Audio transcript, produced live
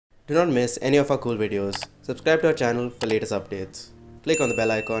Do not miss any of our cool videos. Subscribe to our channel for latest updates. Click on the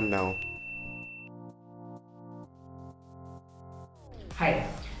bell icon now. Hi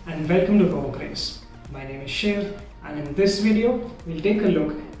and welcome to PowerCraze. My name is Shiv and in this video we'll take a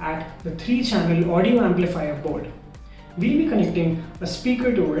look at the 3-channel audio amplifier board. We'll be connecting a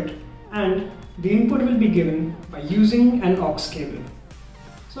speaker to it and the input will be given by using an AUX cable.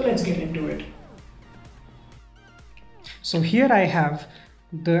 So let's get into it. So here I have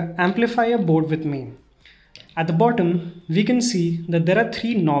the amplifier board with me. At the bottom we can see that there are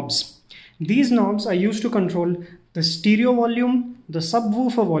 3 knobs. These knobs are used to control the stereo volume, the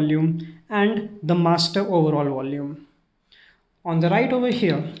subwoofer volume and the master overall volume. On the right over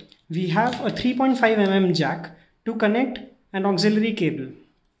here we have a 3.5 mm jack to connect an auxiliary cable.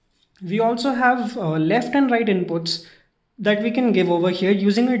 We also have left and right inputs that we can give over here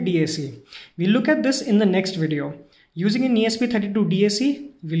using a DAC. We'll look at this in the next video. Using an ESP32 DAC,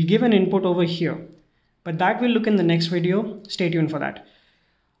 we'll give an input over here. But that we'll look in the next video. Stay tuned for that.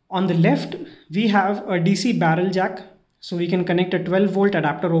 On the left, we have a DC barrel jack. So we can connect a 12 volt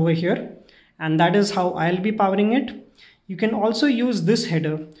adapter over here. And that is how I'll be powering it. You can also use this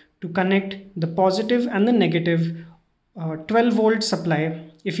header to connect the positive and the negative 12 volt supply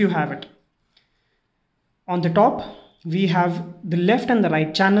if you have it. On the top, we have the left and the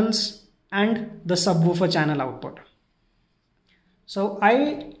right channels and the subwoofer channel output. So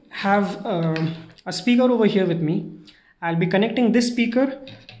I have a speaker over here with me. I'll be connecting this speaker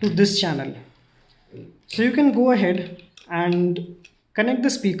to this channel. So you can go ahead and connect the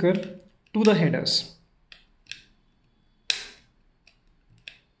speaker to the headers.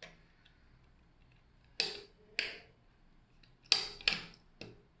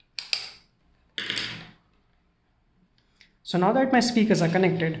 So now that my speakers are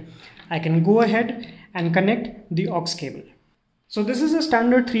connected, I can go ahead and connect the AUX cable. So this is a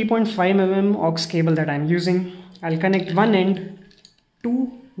standard 3.5 mm AUX cable that I'm using. I'll connect one end to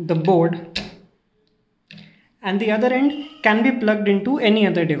the board and the other end can be plugged into any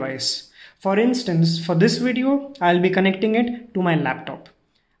other device. For instance, for this video, I'll be connecting it to my laptop.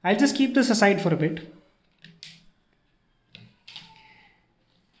 I'll just keep this aside for a bit.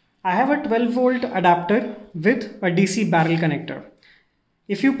 I have a 12 volt adapter with a DC barrel connector.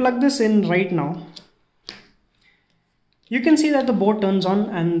 If you plug this in right now, you can see that the board turns on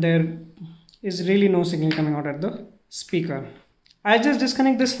and there is really no signal coming out at the speaker. I'll just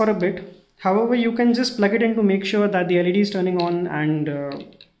disconnect this for a bit. However, you can just plug it in to make sure that the LED is turning on and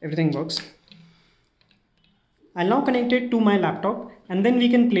everything works. I'll now connect it to my laptop and then we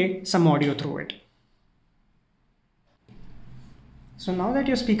can play some audio through it. So now that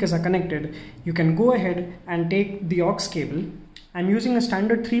your speakers are connected, you can go ahead and take the AUX cable. I'm using a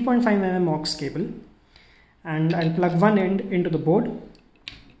standard 3.5 mm AUX cable and I'll plug one end into the board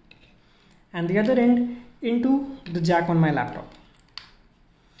and the other end into the jack on my laptop.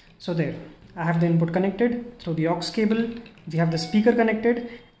 So there, I have the input connected through the AUX cable, we have the speaker connected,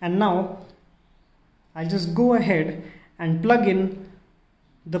 and now I'll just go ahead and plug in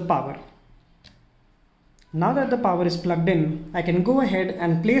the power. Now that the power is plugged in, I can go ahead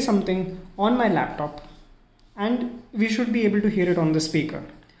and play something on my laptop and we should be able to hear it on the speaker.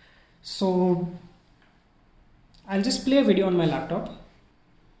 So I'll just play a video on my laptop.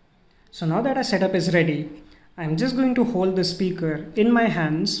 So now that our setup is ready, I'm just going to hold the speaker in my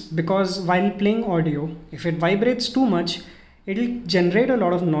hands because while playing audio, if it vibrates too much, it'll generate a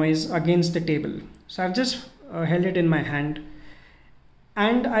lot of noise against the table. So I've just held it in my hand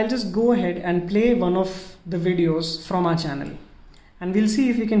and I'll just go ahead and play one of the videos from our channel and we'll see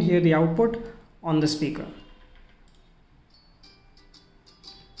if we can hear the output on the speaker.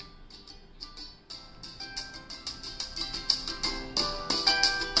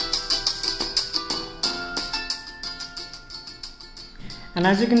 And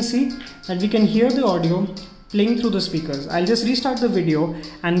as you can see that we can hear the audio playing through the speakers. I'll just restart the video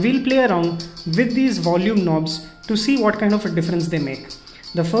and we'll play around with these volume knobs to see what kind of a difference they make.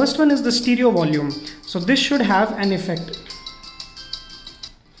 The first one is the stereo volume. So this should have an effect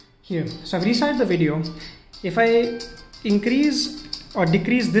here. So I've restarted the video. If I increase or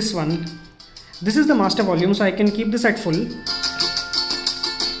decrease this one, this is the master volume, so I can keep this at full.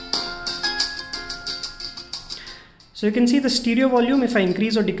 So you can see the stereo volume, if I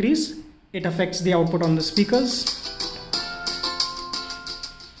increase or decrease, it affects the output on the speakers.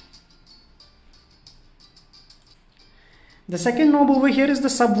 The second knob over here is the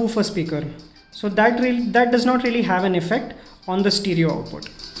subwoofer speaker. So that does not really have an effect on the stereo output.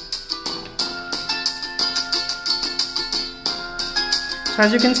 So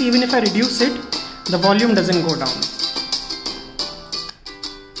as you can see, even if I reduce it, the volume doesn't go down.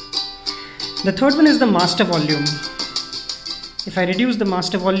 The third one is the master volume. If I reduce the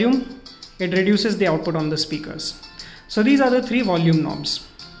master volume, it reduces the output on the speakers. So these are the three volume knobs.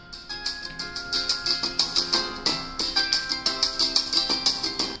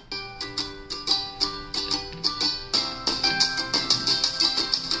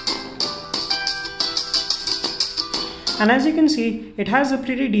 And as you can see, it has a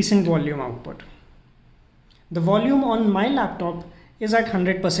pretty decent volume output. The volume on my laptop is at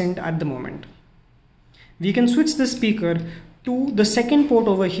 100% at the moment. We can switch the speaker to the second port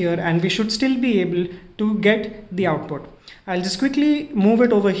over here and we should still be able to get the output. I'll just quickly move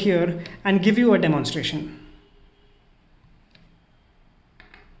it over here and give you a demonstration.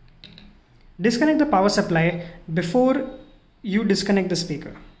 Disconnect the power supply before you disconnect the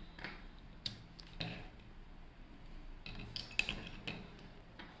speaker.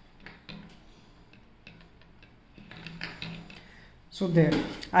 So there,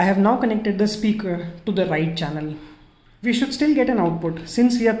 I have now connected the speaker to the right channel. We should still get an output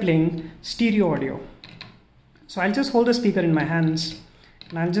since we are playing stereo audio. So I'll just hold the speaker in my hands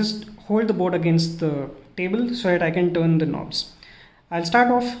and I'll just hold the board against the table so that I can turn the knobs. I'll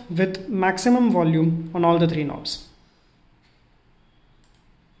start off with maximum volume on all the three knobs.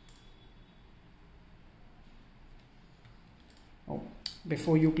 Oh,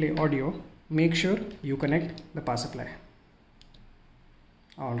 before you play audio, make sure you connect the power supply.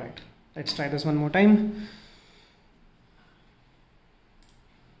 Alright, let's try this one more time.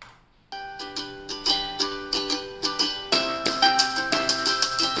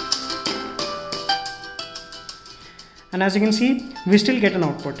 And as you can see, we still get an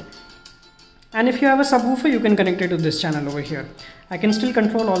output. And if you have a subwoofer, you can connect it to this channel over here. I can still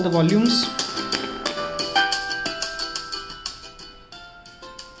control all the volumes.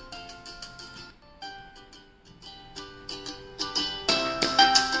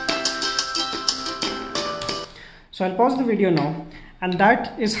 So I'll pause the video now, and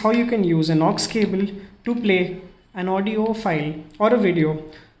that is how you can use an AUX cable to play an audio file or a video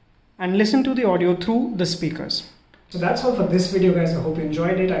and listen to the audio through the speakers. So that's all for this video, guys. I hope you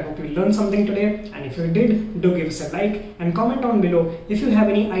enjoyed it. I hope you learned something today, and if you did, do give us a like and comment down below if you have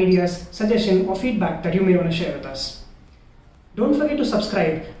any ideas, suggestion or feedback that you may want to share with us. Don't forget to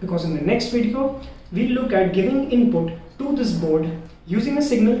subscribe, because in the next video we'll look at giving input to this board using a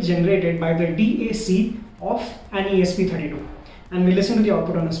signal generated by the DAC of an ESP32, and we listen to the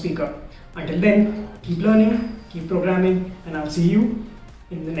output on a speaker. Until then, keep learning, keep programming, and I'll see you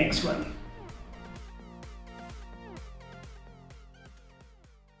in the next one.